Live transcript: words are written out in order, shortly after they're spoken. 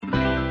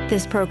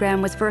This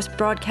program was first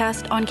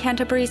broadcast on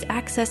Canterbury's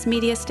access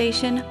media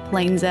station,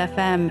 Plains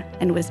FM,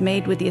 and was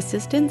made with the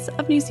assistance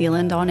of New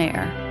Zealand On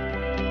Air.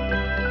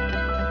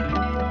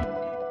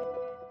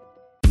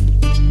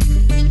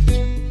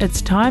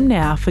 It's time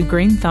now for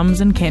Greenthumbs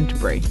in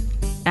Canterbury,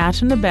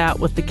 out and about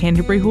with the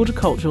Canterbury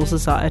Horticultural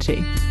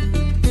Society.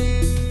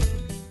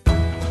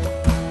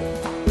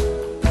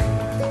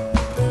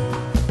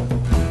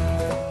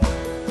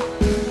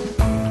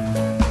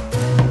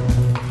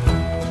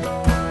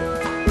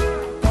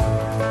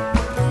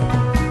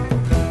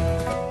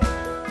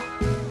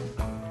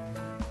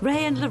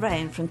 Ray and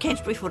Lorraine from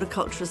Canterbury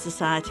Horticultural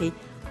Society,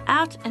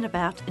 out and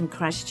about in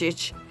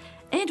Christchurch.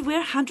 And we're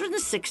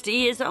 160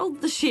 years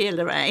old this year,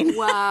 Lorraine.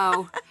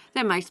 Wow,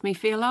 that makes me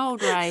feel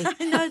old, Ray.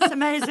 I know, it's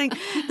amazing.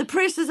 The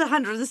press is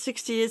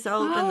 160 years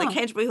old and the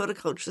Canterbury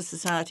Horticultural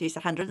Society is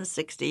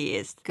 160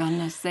 years.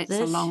 Goodness, that's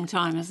a long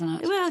time, isn't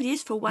it? Well,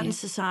 yes, for one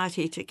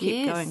society to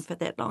keep going for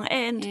that long.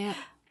 And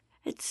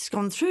it's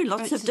gone through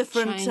lots of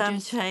different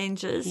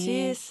changes,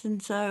 yes.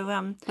 And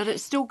so... but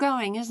it's still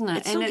going, isn't it?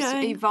 It's still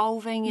going.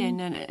 Evolving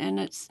and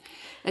it's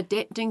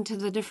adapting to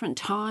the different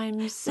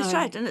times. So. That's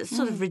right, and it's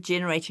sort of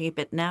regenerating a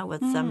bit now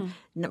with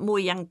more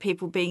young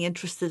people being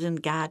interested in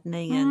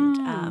gardening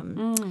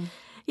and...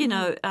 You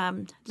know,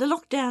 the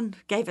lockdown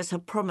gave us a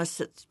promise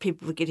that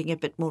people were getting a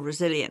bit more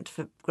resilient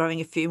for growing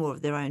a few more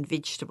of their own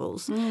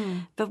vegetables.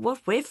 But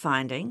what we're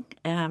finding,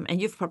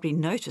 and you've probably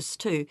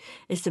noticed too,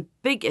 is the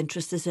big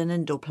interest is in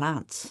indoor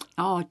plants.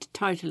 Oh,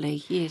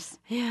 totally, yes.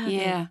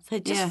 Yeah. They're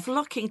just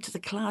flocking to the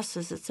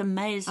classes. It's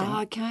amazing.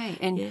 Oh, okay.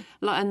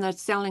 And they're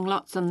selling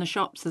lots in the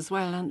shops as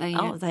well, aren't they?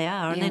 Oh, they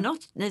are. And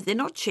they're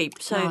not cheap.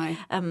 So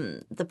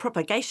the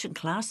propagation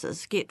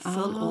classes get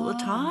full all the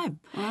time.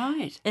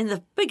 Right. And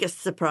the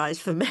biggest surprise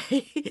for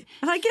me,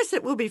 and I guess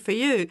it will be for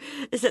you,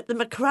 is that the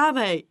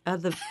macrame are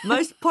the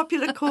most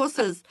popular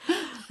courses.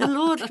 And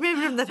Lord,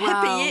 remember in the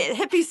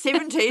happy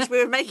 70s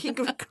we were making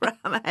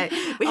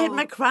macrame. We had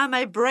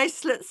macrame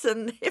bracelets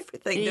and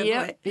everything,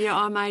 didn't we? Yeah,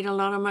 I made a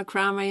lot of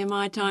macrame in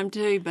my time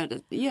too, but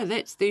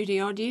that's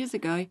 30-odd years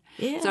ago.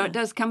 Yeah. So it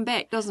does come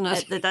back, doesn't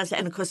it? It does,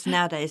 and of course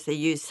nowadays they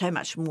use so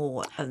much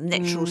more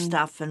natural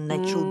stuff and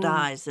natural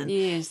dyes,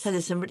 and so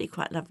there's some really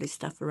quite lovely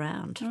stuff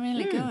around.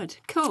 Really good.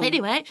 Cool.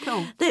 Anyway,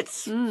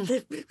 that's...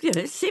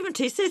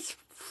 70s, that's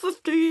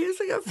 50 years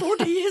ago,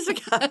 40 years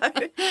ago.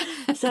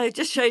 So it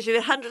just shows you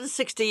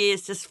 160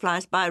 years just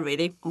flies by,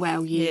 really.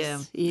 Well,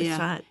 yes. Yeah. That's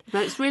right.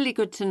 But it's really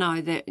good to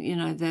know that,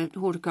 the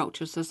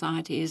Horticultural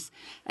Society is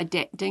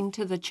adapting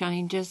to the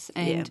changes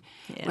and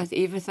with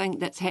everything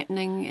that's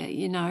happening,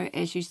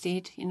 as you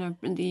said,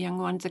 the young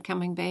ones are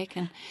coming back.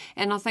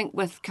 And I think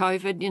with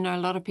COVID, a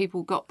lot of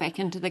people got back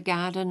into the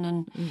garden.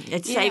 And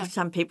it saved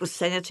some people's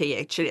sanity,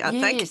 actually, I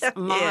think. Yes,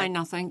 mine,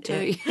 I think,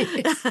 too.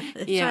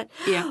 Yes. Right.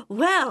 Yeah.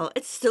 Well,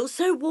 it's still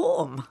so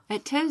warm.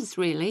 It is,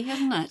 really,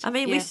 isn't it? I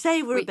mean, we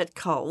say we're a bit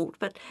cold,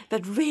 but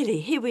really,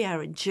 here we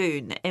are in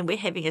June, and we're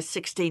having a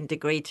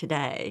 16-degree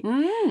today.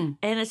 And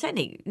it's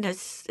only,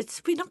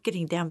 we're not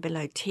getting down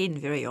below 10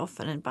 very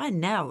often, and by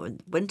now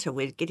in winter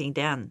we're getting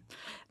down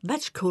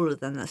much cooler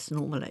than this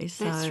normally.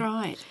 So, that's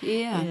right,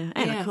 yeah.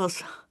 And of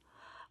course...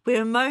 We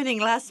were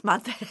moaning last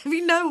month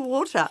having no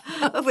water.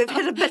 We've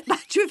had a bit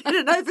much. We've had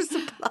an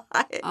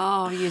oversupply.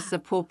 Oh, yes, the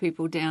poor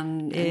people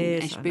down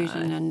in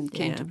Ashburton and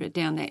Canterbury,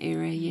 down that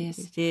area,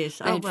 yes. Yes.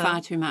 They had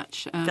far too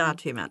much. Far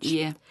too much.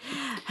 Yeah.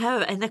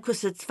 And, of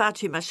course, it's far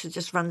too much. It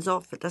just runs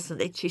off. It doesn't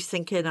actually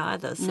sink in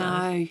either. So,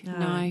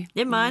 no.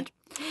 Never mind.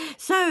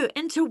 So,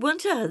 into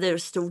winter, there are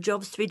still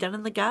jobs to be done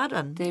in the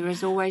garden. There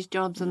is always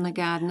jobs in the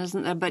garden,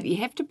 isn't there? But you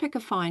have to pick a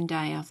fine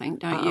day, I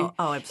think, don't you?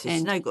 Oh,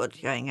 absolutely. It's no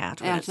good going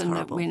out when it's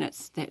horrible.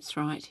 That's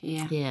right,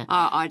 yeah.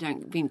 I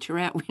don't venture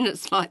out when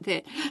it's like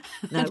that.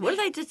 No, well,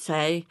 they did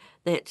say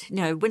that,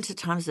 winter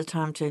time's the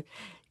time to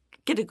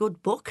get a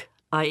good book,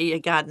 i.e. a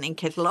gardening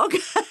catalogue,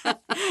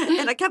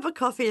 and a cup of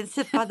coffee and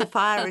sit by the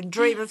fire and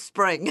dream of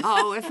spring.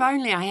 Oh, if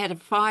only I had a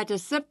fire to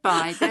sit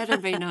by,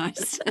 that'd be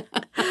nice.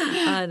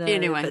 I know.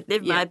 Anyway. But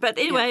never mind. But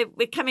anyway,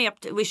 we're coming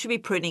up we should be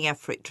pruning our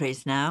fruit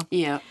trees now.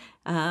 Yeah.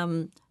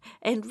 And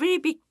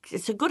really,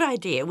 it's a good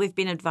idea. We've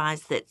been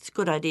advised that it's a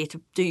good idea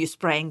to do your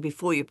spraying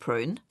before you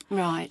prune.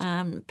 Right.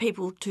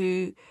 People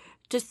to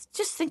just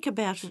think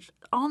about it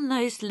on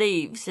those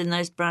leaves and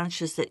those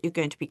branches that you're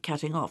going to be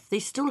cutting off. They're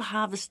still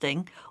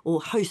harvesting,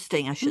 or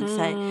hosting, I should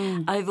say,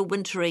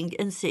 overwintering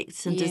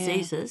insects and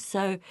diseases.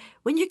 So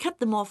when you cut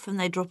them off and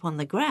they drop on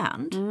the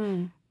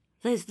ground,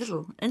 those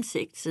little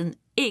insects and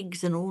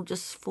eggs and all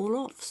just fall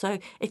off. So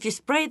if you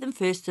spray them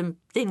first and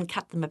then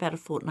cut them about a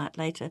fortnight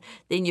later,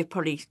 then you're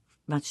probably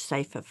much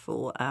safer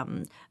for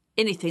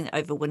anything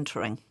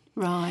overwintering.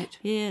 Right.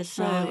 Yeah,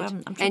 so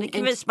I'm trying to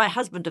convince my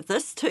husband of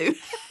this too.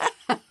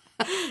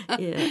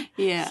 And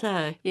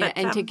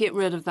to get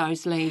rid of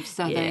those leaves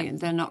so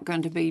they're not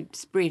going to be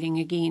spreading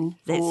again,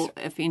 or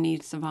if any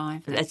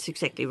survive. That's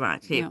exactly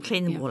right. Yeah,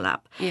 clean them all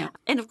up. Yeah.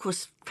 And of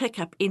course, pick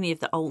up any of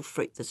the old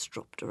fruit that's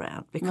dropped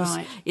around, because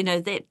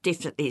that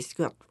definitely has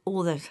got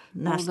all the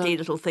nasty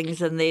little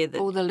things in there.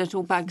 All the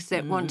little bugs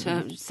that want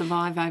to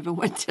survive over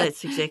winter.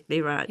 That's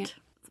exactly right.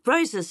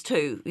 roses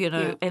too,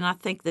 and I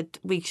think that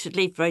we should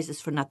leave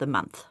roses for another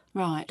month.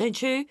 Right.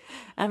 Don't you?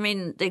 I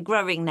mean, they're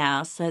growing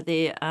now, so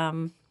they're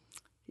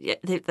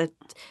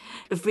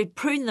if we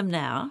prune them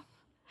now,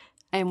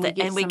 and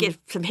we get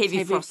some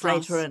heavy frost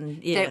later,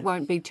 and that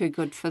won't be too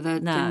good for the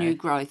new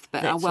growth.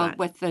 But right.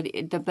 with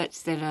the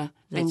bits that are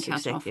being cut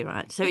exactly off.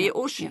 Right. So you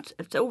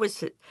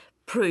always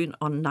prune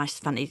on nice,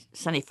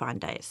 sunny, fine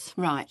days.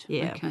 Right.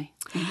 Yeah. Okay.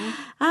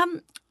 Mm-hmm.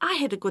 I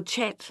had a good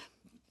chat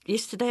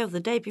yesterday or the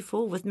day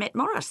before with Matt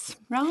Morris.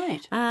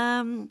 Right.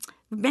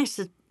 Matt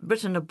has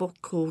written a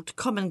book called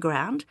Common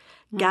Ground,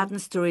 Garden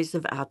Stories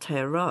of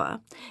Aotearoa,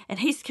 and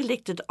he's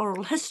collected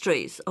oral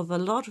histories of a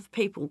lot of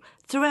people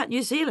throughout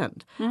New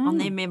Zealand on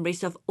their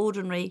memories of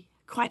ordinary,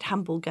 quite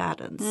humble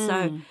gardens.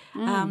 So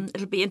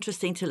it'll be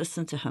interesting to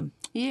listen to him.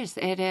 Yes,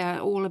 at our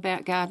All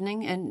About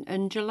Gardening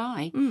in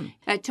July.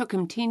 It took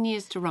him 10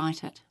 years to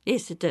write it.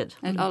 Yes, it did.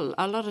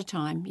 A lot of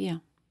time, yeah.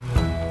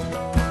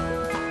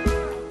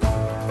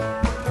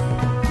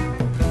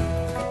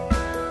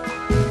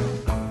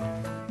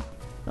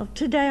 Well,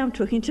 today I'm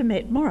talking to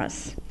Matt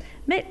Morris.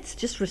 Matt's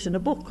just written a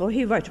book, or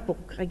he wrote a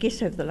book, I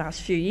guess, over the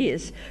last few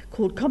years,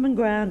 called Common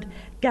Ground,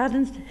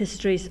 Garden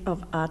Histories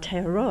of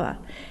Aotearoa.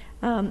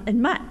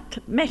 And Matt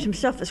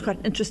himself is quite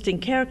an interesting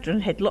character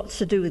and had lots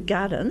to do with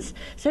gardens.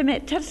 So,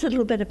 Matt, tell us a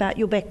little bit about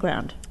your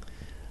background.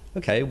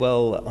 Okay,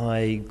 well,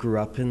 I grew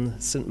up in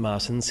St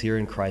Martin's here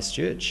in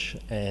Christchurch,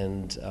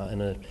 and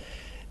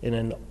in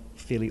a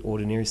fairly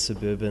ordinary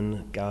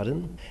suburban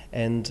garden,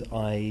 and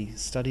I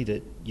studied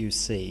at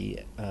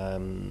UC.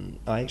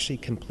 I actually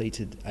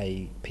completed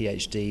a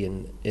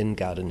PhD in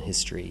garden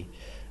history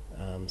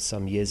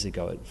some years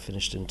ago. It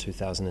finished in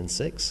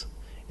 2006,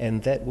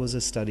 and that was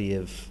a study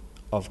of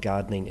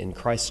gardening in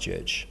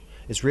Christchurch.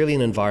 It's really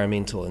an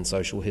environmental and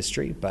social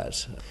history,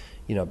 but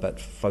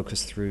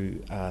focused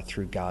through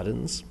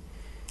gardens.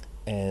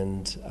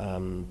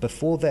 And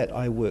before that,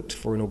 I worked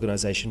for an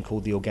organisation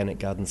called the Organic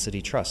Garden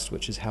City Trust,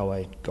 which is how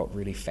I got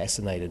really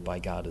fascinated by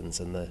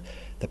gardens and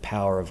the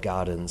power of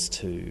gardens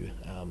to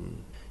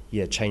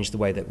change the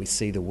way that we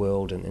see the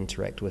world and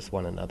interact with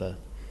one another.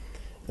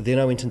 Then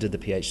I went and did the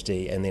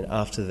PhD, and then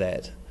after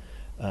that,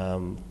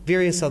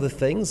 various other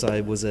things.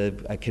 I was a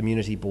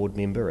community board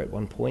member at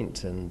one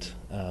point, and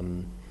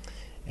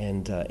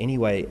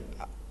anyway,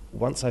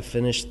 once I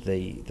finished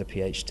the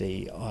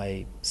PhD,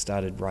 I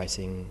started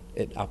writing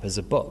it up as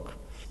a book.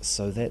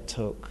 So that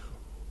took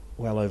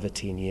well over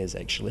 10 years,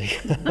 actually.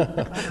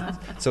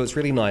 So it's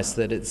really nice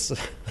that it's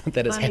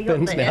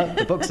happened now.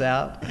 The book's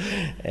out,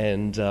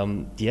 and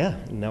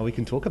now we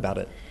can talk about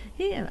it.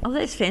 Yeah,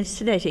 that's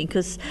fascinating,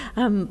 because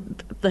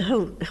the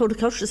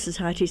Horticultural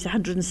Society is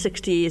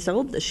 160 years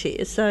old this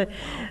year. So,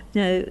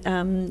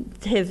 to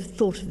have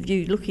thought of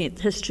you looking at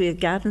the history of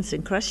gardens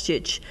in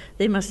Christchurch,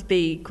 there must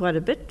be quite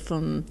a bit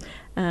from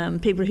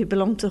people who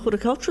belong to the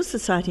Horticultural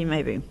Society,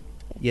 maybe.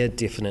 Yeah,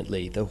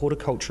 definitely. The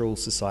Horticultural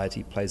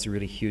Society plays a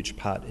really huge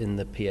part in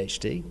the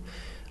PhD.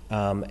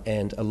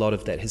 And a lot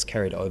of that has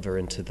carried over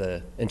into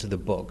the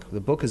book.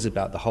 The book is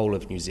about the whole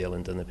of New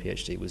Zealand, and the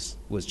PhD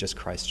was just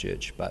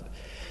Christchurch. But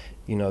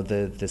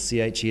the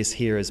CHS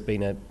here has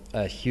been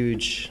a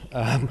huge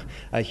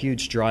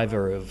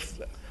driver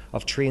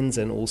of trends,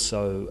 and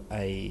also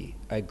a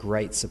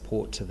great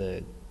support to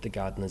the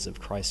gardeners of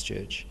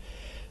Christchurch.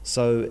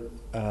 So,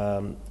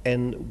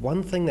 and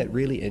one thing that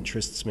really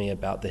interests me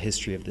about the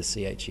history of the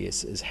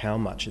CHS is how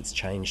much it's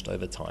changed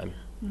over time.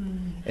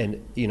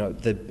 And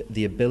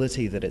the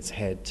ability that it's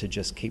had to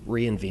just keep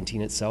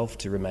reinventing itself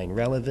to remain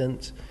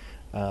relevant,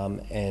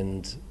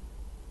 and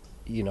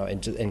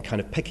kind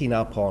of picking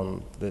up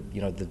on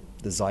the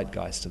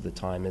zeitgeist of the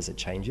time as it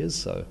changes.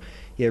 So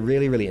yeah,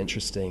 really, really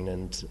interesting.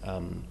 And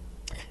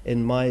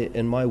in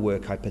my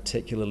work, I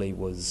particularly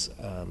was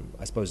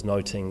I suppose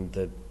noting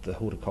the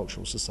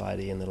Horticultural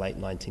Society in the late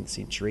 19th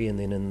century, and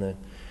then in the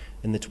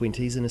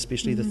 20s and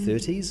especially the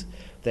 30s,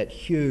 that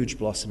huge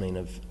blossoming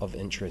of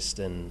interest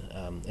in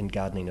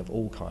gardening of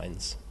all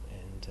kinds.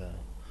 And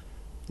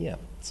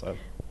so.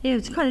 Yeah,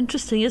 it's quite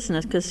interesting, isn't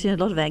it? Because a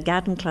lot of our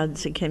garden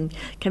clubs are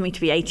coming to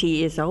be 80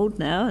 years old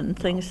now and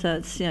things. So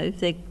it's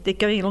they're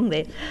going along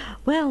there.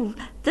 Well,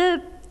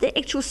 the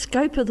actual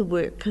scope of the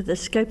work, the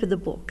scope of the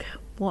book,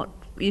 what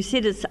you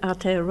said it's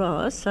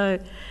Aotearoa, so.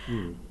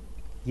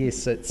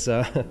 Yes, it's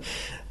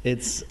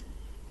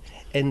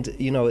and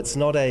it's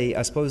not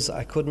I suppose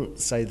I couldn't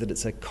say that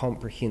it's a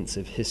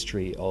comprehensive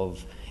history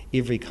of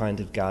every kind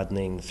of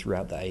gardening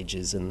throughout the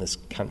ages in this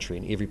country,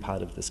 in every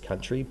part of this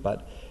country,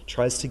 but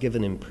tries to give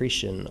an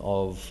impression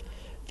of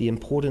the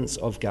importance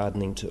of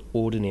gardening to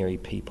ordinary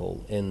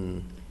people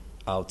in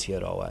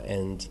Aotearoa.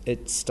 And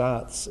it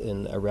starts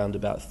in around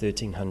about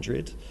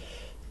 1300.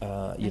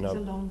 That's a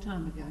long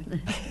time ago.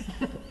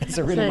 It's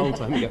a really long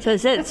time ago. So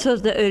is that sort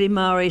of the early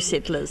Maori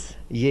settlers?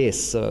 Yes,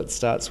 so it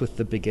starts with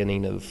the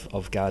beginning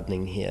of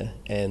gardening here.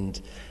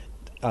 And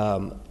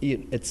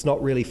it's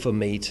not really for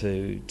me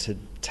to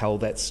tell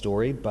that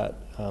story,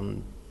 but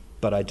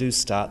But I do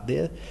start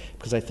there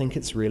because I think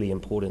it's really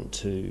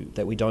important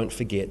that we don't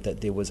forget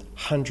that there was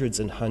hundreds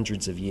and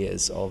hundreds of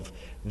years of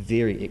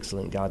very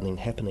excellent gardening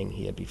happening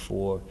here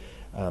before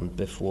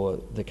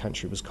the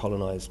country was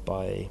colonised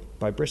by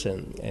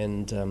Britain,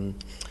 and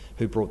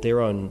who brought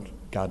their own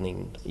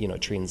gardening,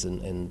 trends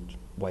and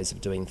ways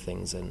of doing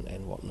things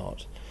and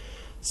whatnot.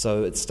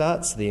 So it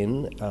starts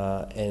then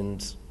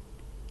and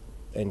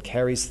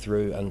carries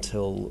through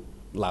until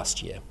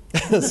last year.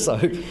 So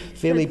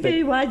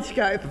fairly wide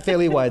scope.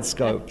 Fairly wide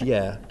scope,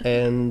 yeah.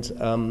 And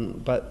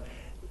but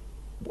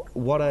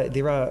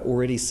there are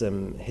already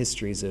some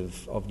histories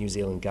of New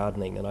Zealand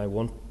gardening,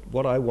 and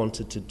what I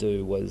wanted to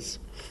do was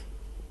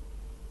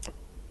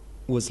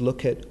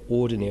look at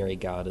ordinary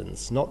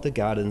gardens, not the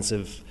gardens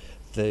of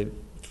the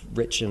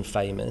rich and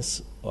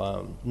famous,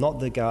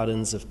 not the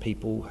gardens of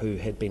people who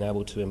had been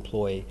able to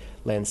employ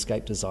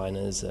landscape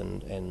designers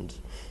and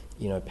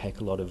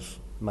pack a lot of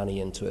money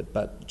into it,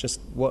 but just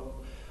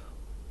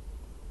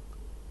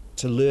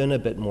to learn a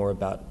bit more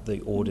about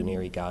the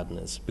ordinary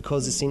gardeners,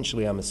 because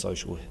essentially I'm a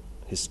social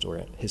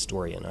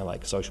historian. I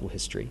like social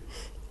history,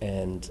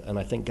 and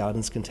I think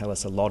gardens can tell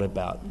us a lot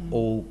about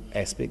all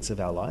aspects of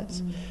our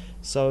lives.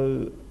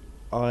 So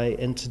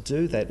and to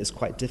do that is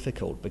quite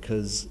difficult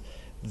because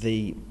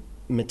the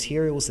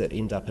materials that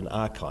end up in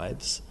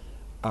archives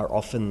are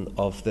often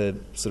of the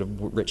sort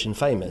of rich and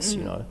famous,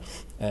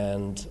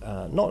 and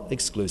not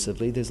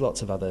exclusively. There's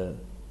lots of other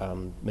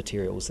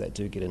materials that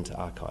do get into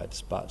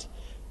archives, but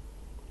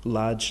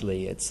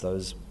largely it's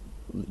those,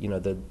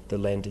 the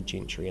landed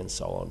gentry and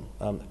so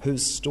on,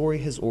 whose story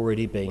has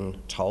already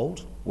been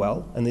told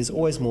well, and there's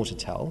always more to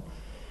tell.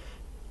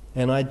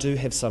 And I do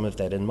have some of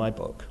that in my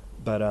book,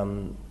 but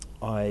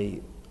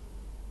I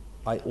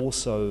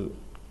also,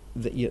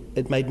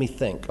 it made me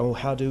think,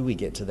 how do we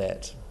get to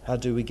that? How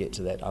do we get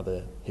to that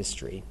other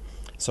history?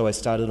 So I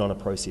started on a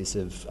process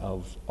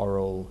of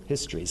oral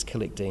histories,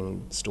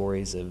 collecting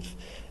stories of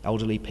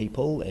elderly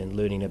people and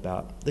learning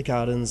about the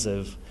gardens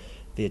of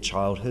their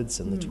childhoods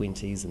in the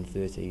 20s and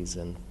 30s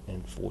and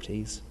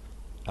 40s.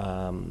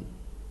 And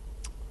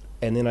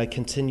then I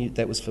continued,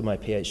 that was for my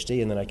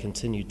PhD, and then I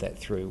continued that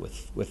through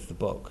with the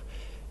book.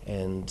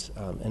 And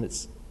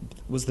it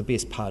was the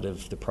best part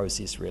of the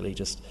process, really,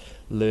 just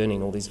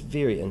learning all these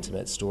very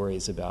intimate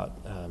stories about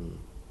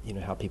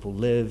how people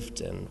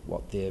lived and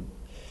what their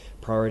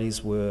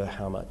priorities were,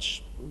 how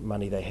much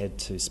money they had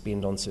to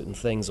spend on certain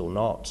things or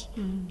not.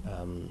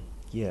 And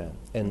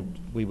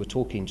we were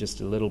talking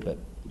just a little bit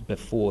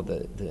before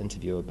the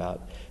interview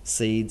about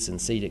seeds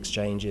and seed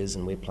exchanges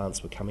and where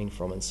plants were coming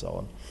from and so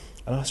on.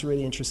 And I was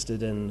really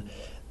interested in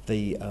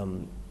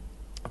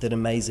that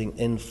amazing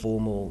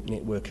informal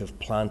network of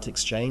plant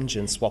exchange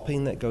and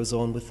swapping that goes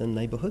on within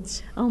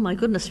neighbourhoods. Oh my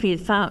goodness,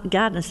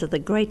 gardeners are the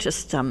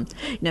greatest,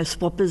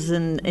 swappers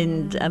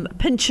and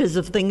pinchers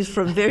of things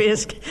from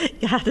various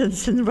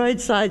gardens and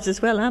roadsides as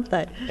well, aren't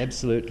they?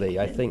 Absolutely.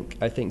 I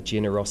think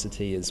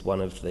generosity is one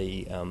of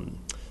the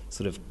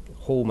sort of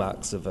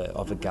hallmarks of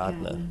a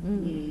gardener,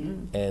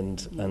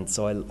 and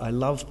so I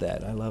love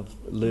that. I love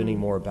learning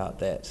more about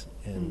that,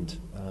 and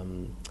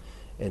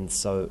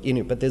so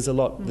but there's a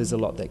lot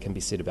that can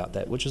be said about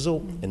that, which is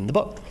all in the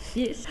book.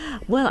 Yes.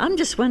 Well, I'm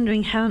just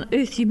wondering how on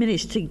earth you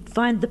managed to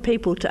find the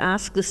people to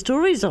ask the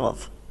stories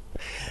of.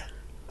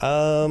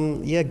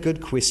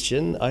 Good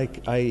question.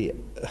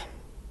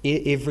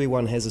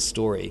 Everyone has a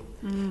story,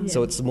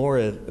 so it's more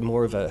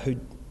of a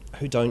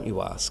who don't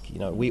you ask?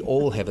 We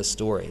all have a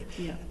story,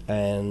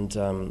 and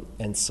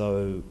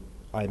so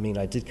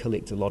I did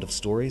collect a lot of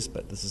stories,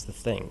 but this is the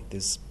thing: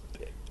 there's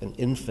an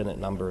infinite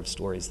number of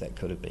stories that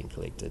could have been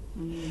collected.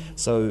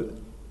 So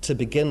to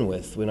begin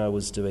with, when I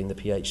was doing the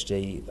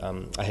PhD,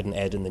 I had an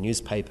ad in the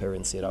newspaper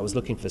and said I was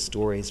looking for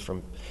stories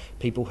from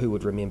people who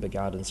would remember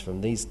gardens from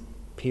these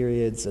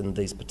periods and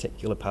these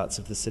particular parts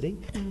of the city.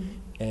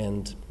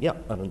 And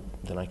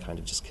then I kind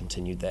of just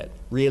continued that.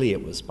 Really,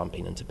 it was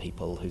bumping into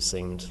people who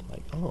seemed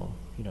like,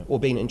 or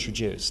being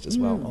introduced as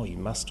well. Oh, you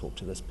must talk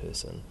to this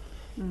person.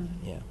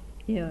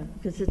 Yeah,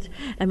 because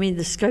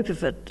the scope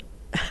of it,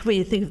 when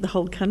you think of the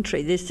whole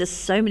country, there's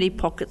just so many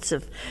pockets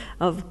of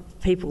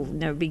people,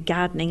 be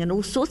gardening in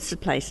all sorts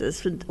of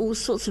places with all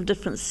sorts of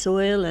different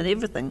soil and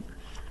everything.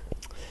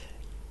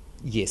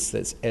 Yes,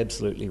 that's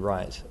absolutely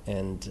right,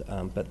 and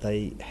but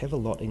they have a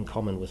lot in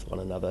common with one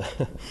another.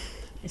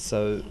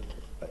 So,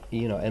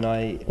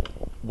 and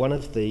one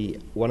of the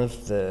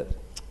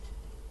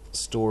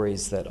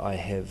stories that I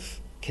have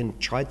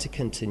tried to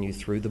continue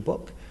through the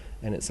book,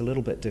 and it's a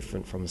little bit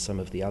different from some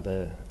of the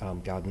other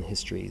garden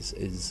histories,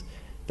 is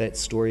that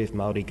story of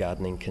Māori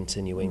gardening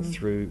continuing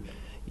through.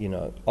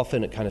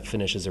 Often it kind of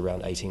finishes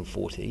around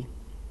 1840,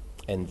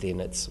 and then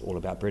it's all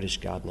about British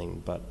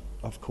gardening. But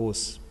of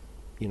course,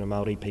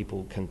 Māori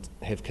people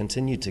have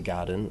continued to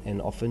garden,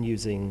 and often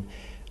using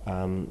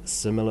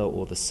similar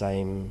or the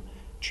same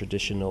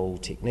traditional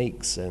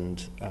techniques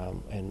and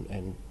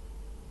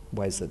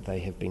ways that they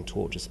have been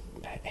taught, just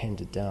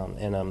handed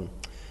down.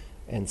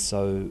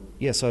 So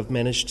I've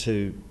managed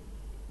to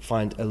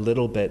find a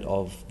little bit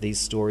of these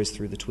stories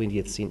through the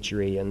 20th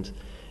century and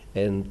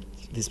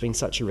there's been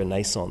such a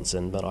renaissance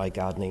in marae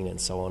gardening and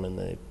so on in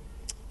the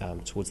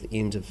towards the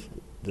end of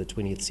the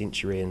 20th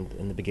century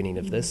and the beginning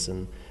of this,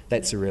 and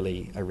that's a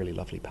really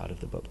lovely part of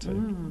the book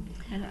too.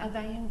 And are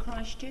they in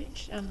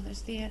Christchurch?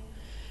 Is there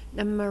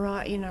the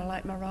marae,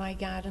 like marae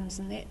gardens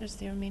and that? Is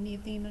there many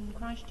of them in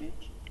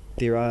Christchurch?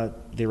 There are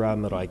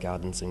marae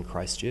gardens in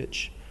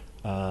Christchurch.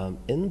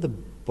 In the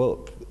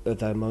book,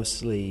 they're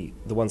mostly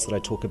the ones that I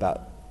talk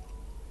about.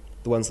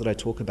 The ones that I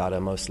talk about are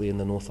mostly in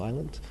the North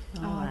Island.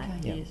 Oh, okay.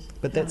 Yeah. Yes.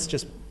 But that's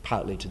just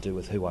partly to do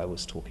with who I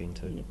was talking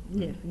to.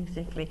 Yeah,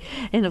 exactly.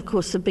 And of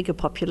course, the bigger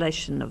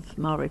population of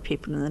Maori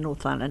people in the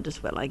North Island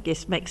as well, I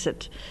guess, makes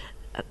it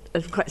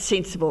quite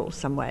sensible in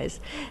some ways.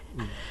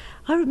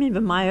 I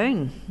remember my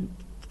own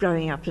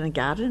growing up in a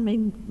garden. I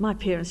mean, my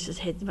parents just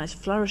had the most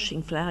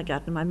flourishing flower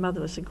garden. My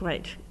mother was a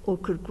great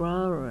orchid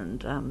grower,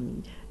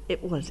 and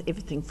it was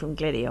everything from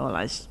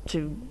gladiolas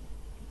to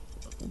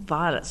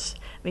violets.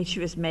 I mean, she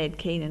was mad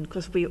keen, and of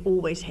course we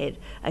always had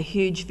a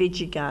huge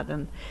veggie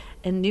garden,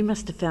 and you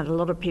must have found a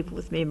lot of people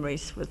with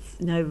memories with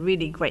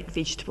really great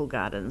vegetable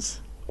gardens.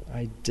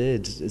 I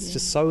did. It's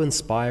just so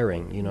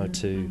inspiring,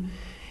 to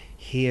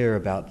hear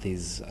about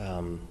these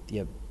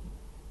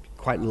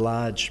quite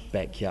large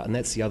backyard, and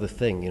that's the other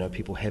thing,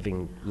 people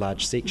having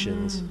large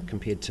sections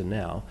compared to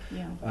now,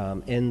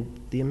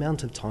 and the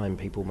amount of time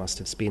people must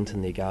have spent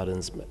in their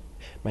gardens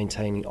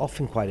maintaining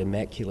often quite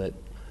immaculate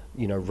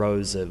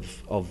rows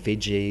of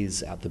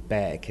veggies out the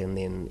back, and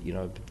then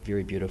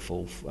very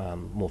beautiful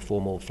more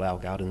formal flower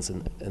gardens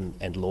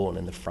and lawn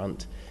in the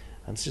front.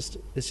 And it's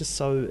just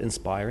so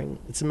inspiring.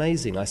 It's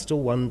amazing. I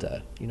still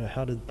wonder,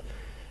 how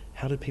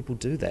did people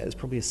do that? It's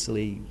probably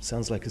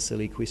sounds like a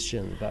silly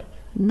question, but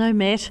no,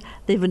 Matt,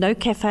 there were no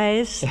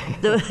cafes.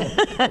 There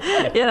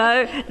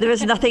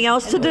was nothing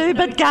else to do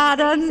but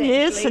garden,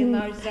 yes, and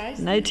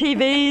no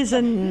TVs,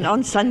 and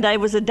on Sunday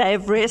was a day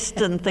of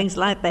rest and things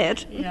like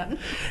that. Yeah.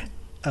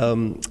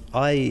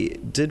 I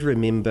did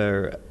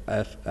remember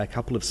a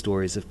couple of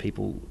stories of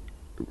people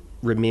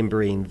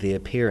remembering their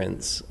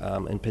parents,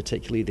 and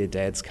particularly their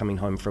dads, coming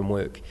home from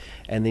work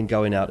and then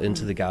going out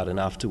into the garden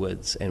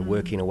afterwards and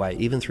working away,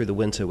 even through the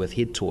winter with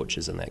head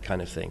torches and that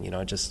kind of thing,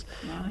 just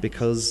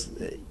because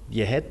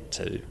you had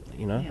to,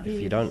 if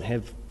you don't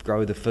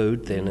grow the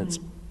food, then it's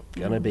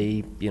going to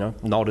be,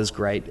 not as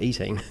great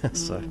eating.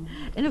 So.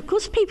 And of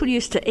course people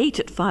used to eat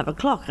at 5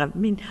 o'clock. I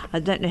mean, I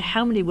don't know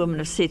how many women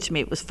have said to me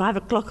it was 5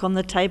 o'clock on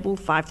the table,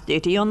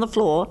 5:30 on the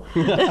floor.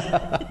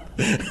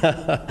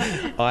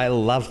 I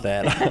love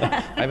that.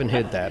 I haven't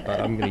heard that,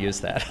 but I'm going to use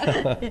that.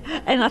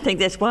 And I think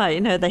that's why,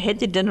 they had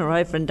their dinner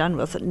over and done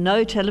with it.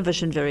 No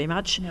television very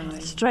much. No.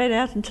 Straight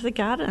out into the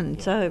garden.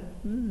 So.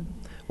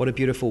 What a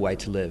beautiful way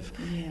to live.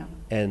 Yeah.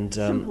 And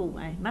simple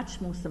way,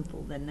 much more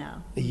simple than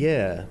now.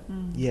 Yeah,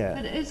 yeah.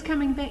 But it is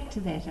coming back to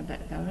that a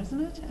bit, though,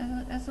 isn't it?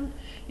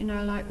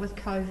 Like with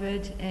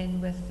COVID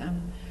and with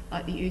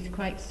like the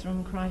earthquakes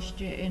from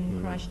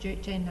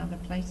Christchurch and other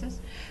places.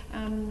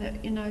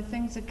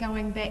 Things are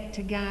going back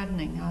to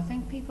gardening. I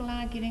think people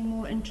are getting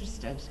more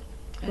interested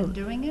in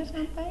doing it,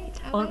 aren't they?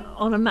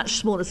 On a much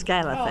smaller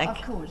scale, I think.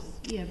 Of course,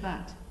 yeah,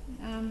 but.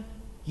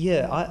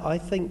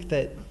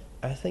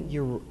 I think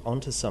you're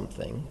onto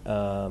something.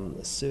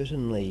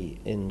 Certainly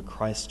in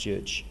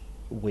Christchurch,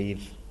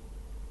 we've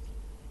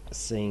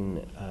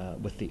seen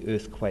with the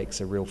earthquakes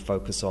a real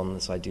focus on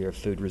this idea of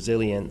food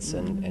resilience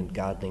and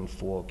gardening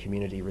for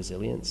community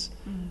resilience.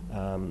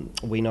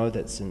 We know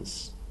that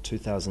since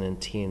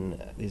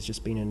 2010, there's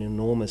just been an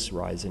enormous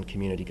rise in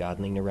community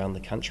gardening around the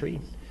country.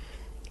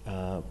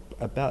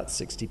 About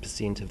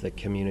 60% of the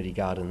community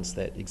gardens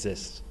that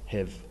exist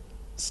have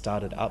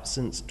started up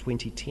since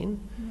 2010,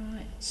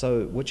 right.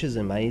 So which is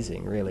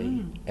amazing,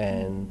 really.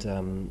 And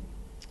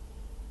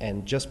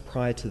just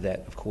prior to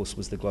that, of course,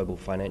 was the global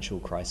financial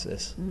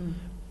crisis,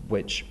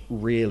 which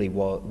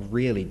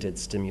really did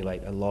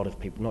stimulate a lot of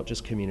people, not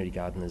just community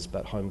gardeners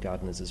but home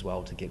gardeners as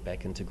well, to get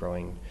back into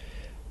growing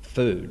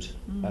food.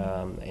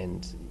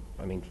 And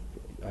I mean,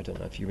 I don't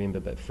know if you remember,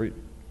 but fruit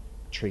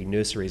tree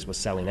nurseries were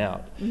selling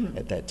out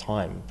at that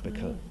time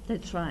because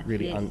that's right,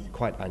 really yes.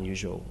 Quite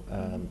unusual.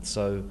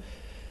 So.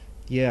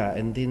 Yeah,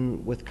 and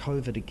then with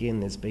COVID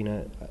again, there's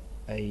been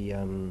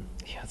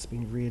it's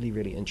been really,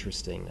 really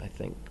interesting. I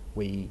think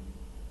we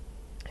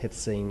have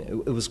seen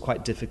it was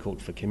quite difficult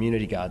for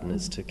community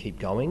gardeners to keep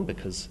going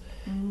because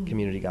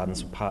community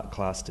gardens were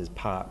classed as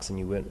parks, and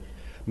you weren't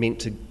meant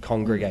to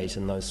congregate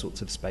in those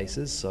sorts of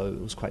spaces. So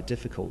it was quite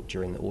difficult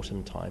during the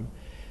autumn time,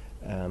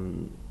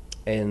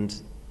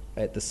 and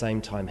at the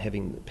same time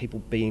having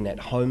people being at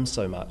home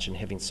so much and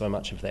having so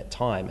much of that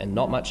time and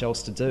not much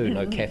else to do,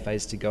 no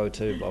cafes to go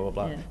to, blah, blah,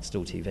 blah,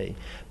 still TV.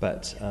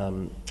 But,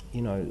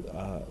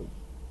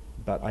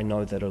 but I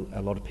know that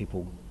a lot of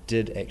people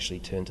did actually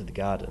turn to the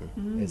garden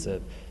as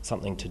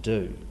something to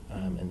do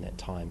in that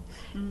time.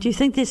 Do you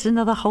think there's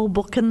another whole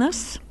book in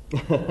this?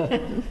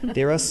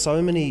 There's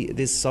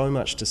so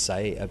much to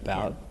say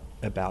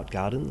about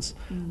gardens.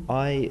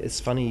 It's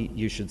funny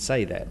you should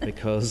say that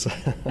because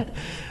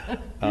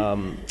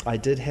I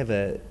did have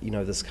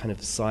this kind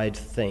of side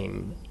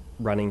theme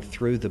running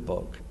through the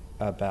book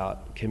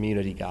about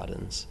community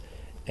gardens,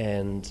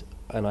 and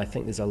I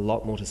think there's a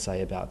lot more to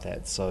say about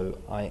that. So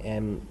I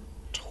am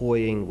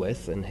toying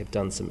with and have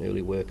done some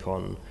early work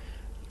on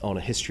a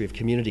history of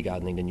community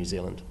gardening in New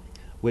Zealand,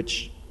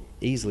 which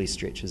easily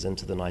stretches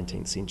into the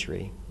 19th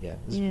century.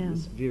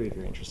 It's very,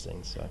 very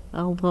interesting. So.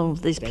 Oh, well,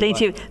 there's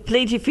plenty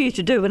for you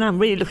to do, and I'm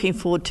really looking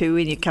forward to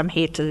when you come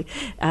here to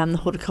the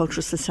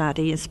Horticultural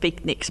Society and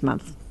speak next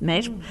month,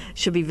 Matt.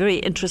 Should be very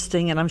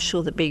interesting, and I'm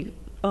sure that people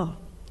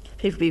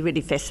will be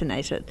really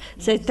fascinated.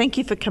 So thank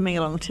you for coming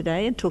along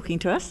today and talking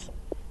to us.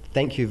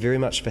 Thank you very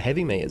much for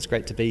having me. It's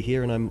great to be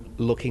here, and I'm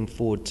looking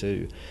forward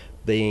to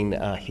being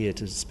here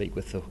to speak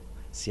with the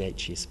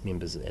CHS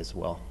members as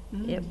well.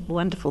 Yep,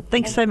 wonderful.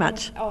 Thanks so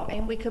much.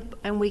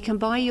 And we can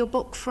buy your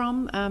book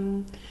from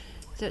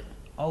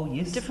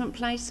yes, different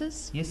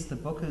places. Yes, the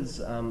book is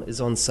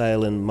on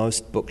sale in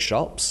most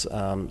bookshops.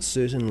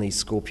 Certainly,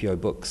 Scorpio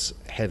Books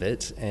have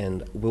it,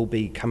 and we'll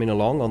be coming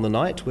along on the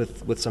night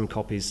with some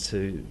copies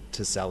to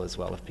sell as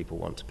well if people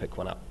want to pick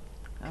one up.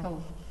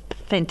 Cool.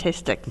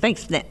 Fantastic.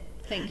 Thanks, Nat.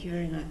 Thank you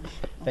very much.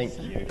 Thank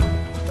you.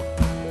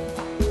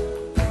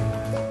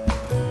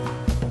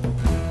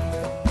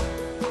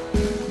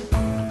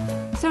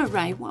 So,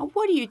 Ray,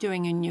 what are you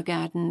doing in your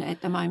garden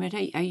at the moment?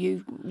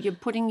 You're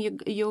putting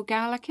your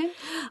garlic in?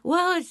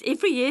 Well, it's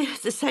every year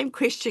the same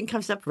question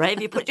comes up, Ray,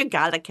 have you put your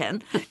garlic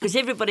in? Because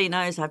everybody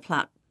knows I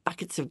plant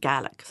buckets of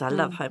garlic because I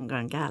love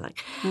homegrown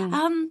garlic.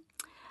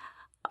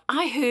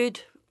 I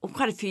heard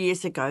quite a few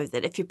years ago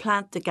that if you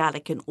plant the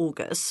garlic in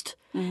August,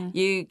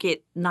 you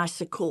get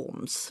nicer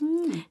corms.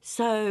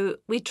 So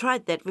we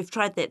tried that. We've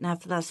tried that now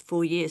for the last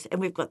 4 years, and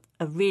we've got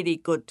a really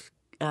good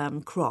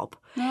crop.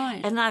 Right.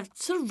 And I've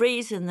sort of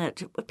reasoned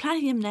that we're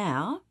planting them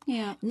now.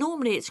 Yeah.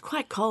 Normally it's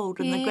quite cold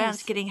and the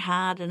ground's getting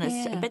hard and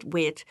it's a bit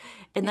wet,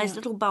 and those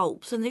little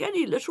bulbs, and they're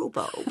only little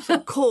bulbs, or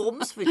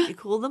corms, what you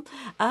call them.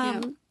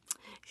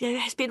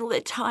 It spend all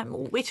that time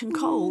all wet and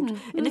cold.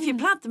 And if you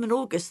plant them in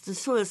August, the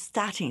soil's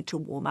starting to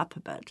warm up a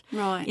bit.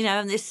 Right.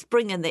 And there's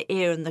spring in the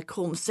air and the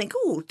corms think,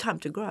 oh, time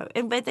to grow.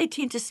 But they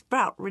tend to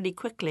sprout really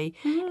quickly,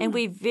 and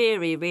we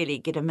very rarely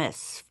get a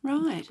miss.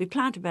 Right. We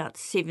plant about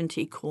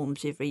 70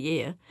 corms every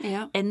year,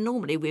 and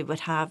normally we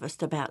would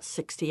harvest about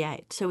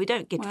 68. So we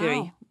don't get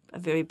very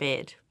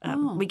bad.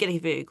 We get a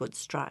very good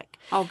strike.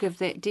 I'll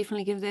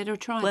definitely give that a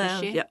try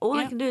this year. All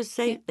I can do is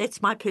say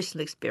that's my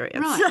personal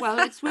experience. Right, well,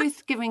 it's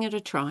worth giving it a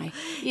try.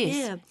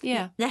 Yes.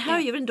 Yeah. Now, how are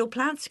your indoor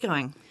plants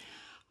going?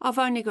 I've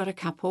only got a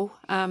couple.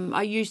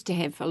 I used to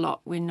have a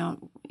lot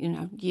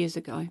years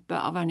ago,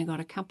 but I've only got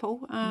a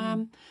couple.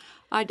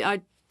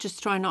 I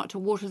just try not to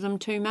water them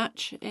too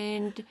much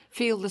and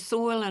feel the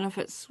soil, and if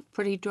it's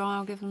pretty dry,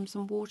 I'll give them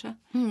some water.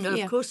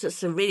 Of course,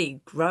 it's a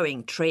really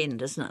growing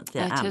trend, isn't it,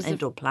 the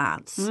indoor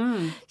plants?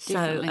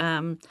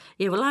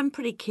 Definitely. Well, I'm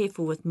pretty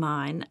careful with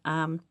mine.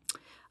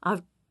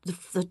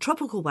 The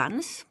tropical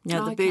ones,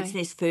 the bird's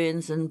nest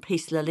ferns and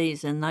peace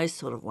lilies and those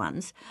sort of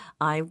ones,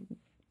 I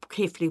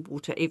carefully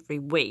water every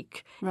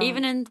week,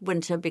 even in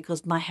winter,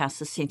 because my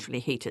house is centrally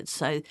heated,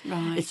 so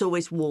it's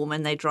always warm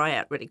and they dry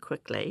out really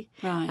quickly.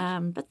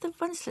 But the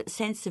ones like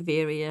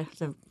Sansevieria,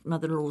 the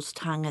mother-in-law's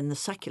tongue, and the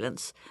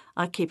succulents,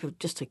 I keep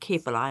just a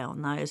careful eye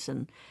on those,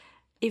 and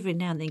every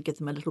now and then give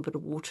them a little bit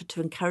of water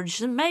to encourage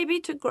them maybe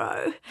to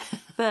grow.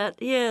 But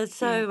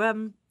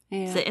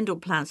the indoor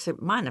plants,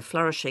 mine are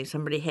flourishing, so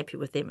I'm really happy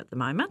with them at the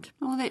moment.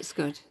 Oh, that's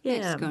good.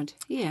 That's good.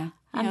 Yeah.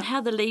 And how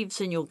are the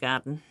leaves in your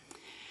garden?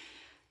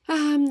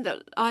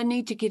 I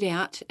need to get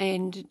out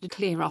and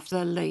clear off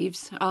the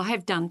leaves. I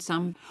have done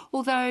some,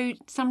 although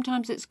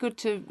sometimes it's good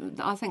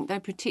I think they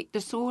protect the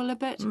soil a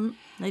bit.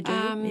 They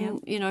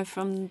do,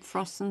 from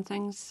frost and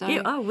things.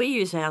 So. We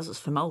use ours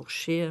for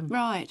mulch,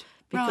 Right.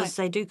 Because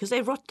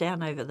they rot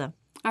down over the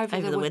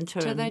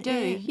winter. So they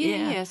do,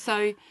 yeah.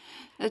 So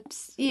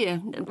it's,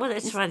 Well,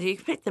 that's right. You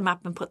pick them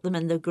up and put them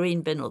in the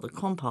green bin or the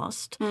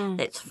compost.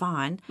 That's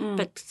fine.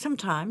 But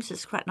sometimes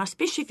it's quite nice,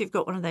 especially if you've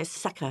got one of those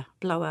sucker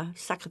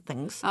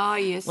things. Oh,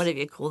 yes. Whatever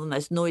you call them,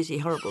 those noisy,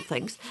 horrible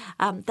things.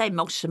 They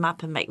mulch them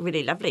up and make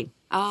really lovely,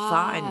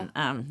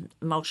 fine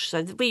mulch.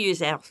 So we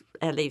use our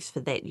leaves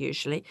for that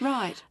usually.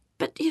 Right.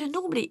 But,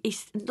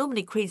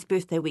 normally Queen's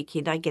birthday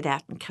weekend, I get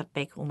out and cut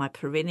back all my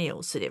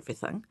perennials and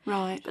everything.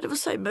 Right. But it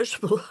was so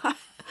miserable.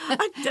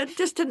 I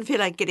just didn't feel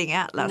like getting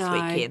out last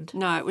weekend.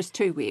 No, it was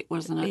too wet,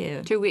 wasn't it?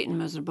 Yeah. Too wet and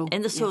miserable.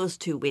 And the soil's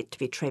too wet to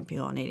be tramping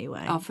on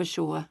anyway. Oh, for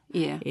sure.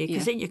 Yeah.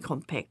 Because then you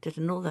compact it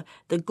and all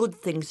the good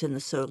things in the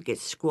soil get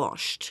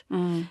squashed.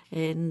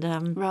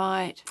 And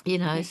right.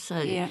 So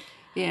yeah.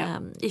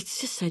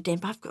 It's just so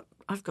damp.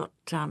 I've got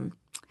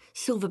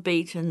silver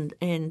beet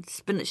and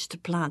spinach to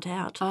plant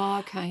out. Oh,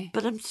 okay.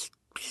 But I'm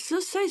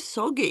still so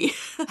soggy.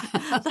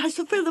 I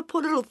still feel the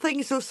poor little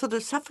things will sort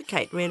of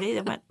suffocate, really.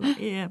 They won't,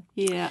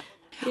 Yeah.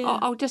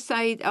 I'll just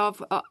say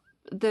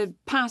the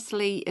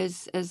parsley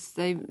is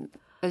the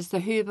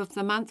herb of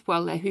the month.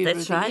 Well, the herb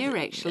of the year,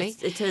 actually.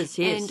 It is,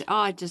 yes. And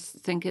I just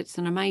think it's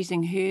an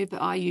amazing herb.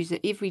 I use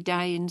it every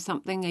day in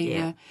something,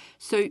 either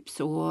soups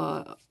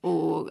or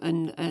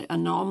in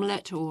an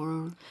omelette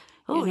or...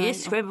 Oh,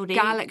 yes, scrambled eggs.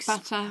 Garlic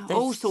butter,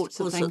 all sorts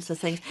of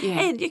things. Yeah.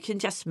 And you can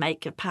just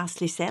make a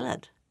parsley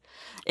salad.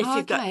 If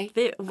you've okay.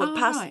 got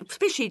Right.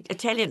 especially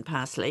Italian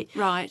parsley.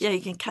 Right. Yeah,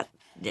 you can cut,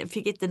 if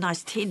you get the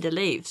nice tender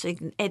leaves, so you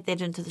can add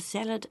that into the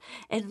salad,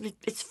 and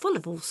it's full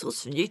of all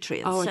sorts of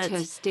nutrients. Oh, so it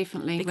is,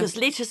 definitely. Because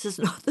lettuce is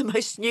not the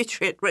most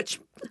nutrient-rich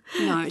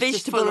No, it's vegetable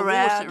just full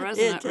around. of water,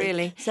 isn't it,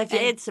 really? So if you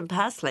add some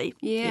parsley.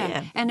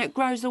 Yeah, and it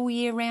grows all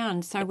year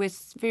round, so we're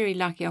very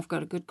lucky. I've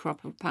got a good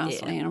crop of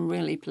parsley, and I'm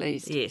really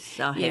pleased. Yes,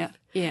 I have.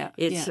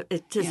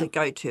 It is a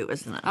go-to,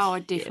 isn't it? Oh,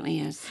 it definitely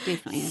is.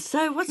 Definitely is.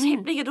 So what's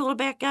happening at All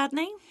About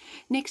Gardening?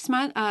 Next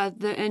month,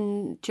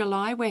 in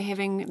July, we're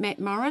having Matt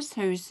Morris,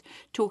 who's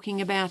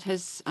talking about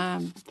his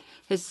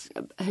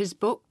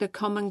book, The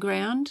Common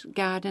Ground: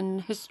 Garden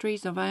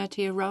Histories of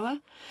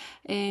Aotearoa,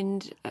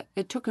 and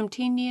it took him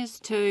 10 years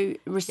to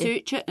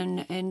research it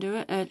and do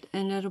it,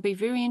 and it'll be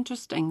very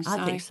interesting.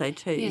 I think so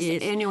too.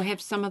 Yes. And you'll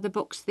have some of the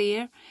books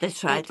there.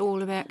 That's right. It's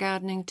all about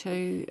gardening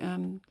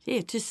too.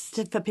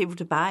 Just for people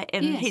to buy,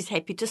 and he's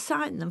happy to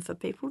sign them for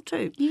people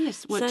too.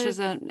 Yes, which is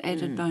an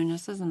added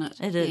bonus, isn't it?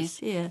 It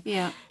is,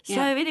 yeah. So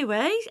Yeah.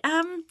 anyway,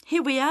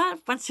 here we are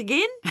once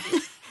again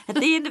at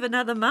the end of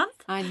another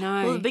month. I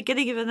know. Or the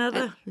beginning of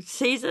another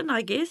season,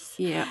 I guess.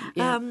 Yeah.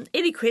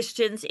 Any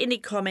questions, any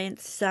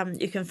comments,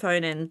 you can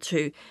phone in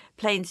to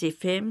Plains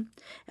FM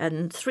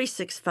and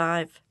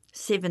 365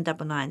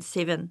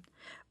 7997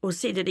 or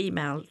send an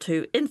email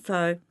to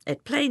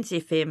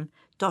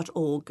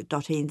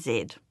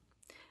info@plainsfm.org.nz.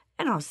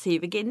 And I'll see you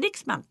again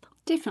next month.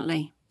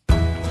 Definitely.